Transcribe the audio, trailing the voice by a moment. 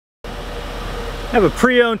I have a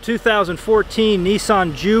pre-owned 2014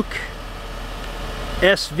 Nissan Juke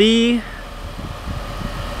SV,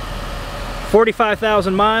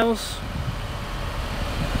 45,000 miles.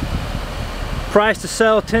 Price to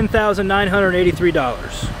sell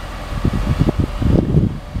 $10,983.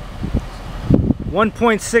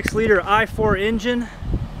 1.6 liter i4 engine,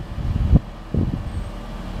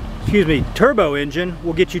 turbo engine,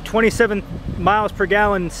 will get you 27 miles per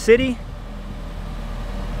gallon city,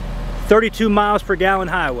 32 miles per gallon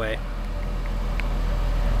highway.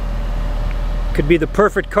 Could be the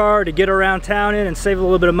perfect car to get around town in and save a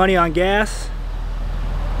little bit of money on gas.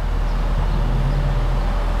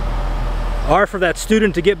 Or for that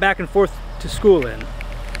student to get back and forth to school in.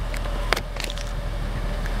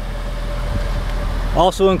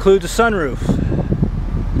 Also includes a sunroof.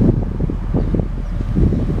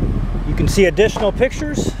 You can see additional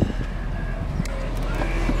pictures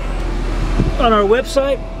on our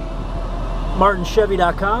website,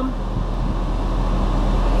 martinchevy.com.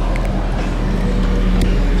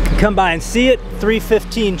 Come by and see it.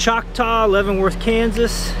 315 Choctaw, Leavenworth,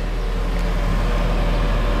 Kansas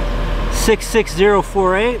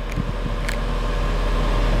 66048.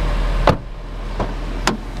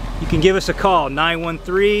 You can give us a call,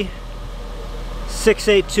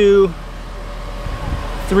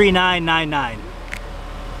 913-682-3999.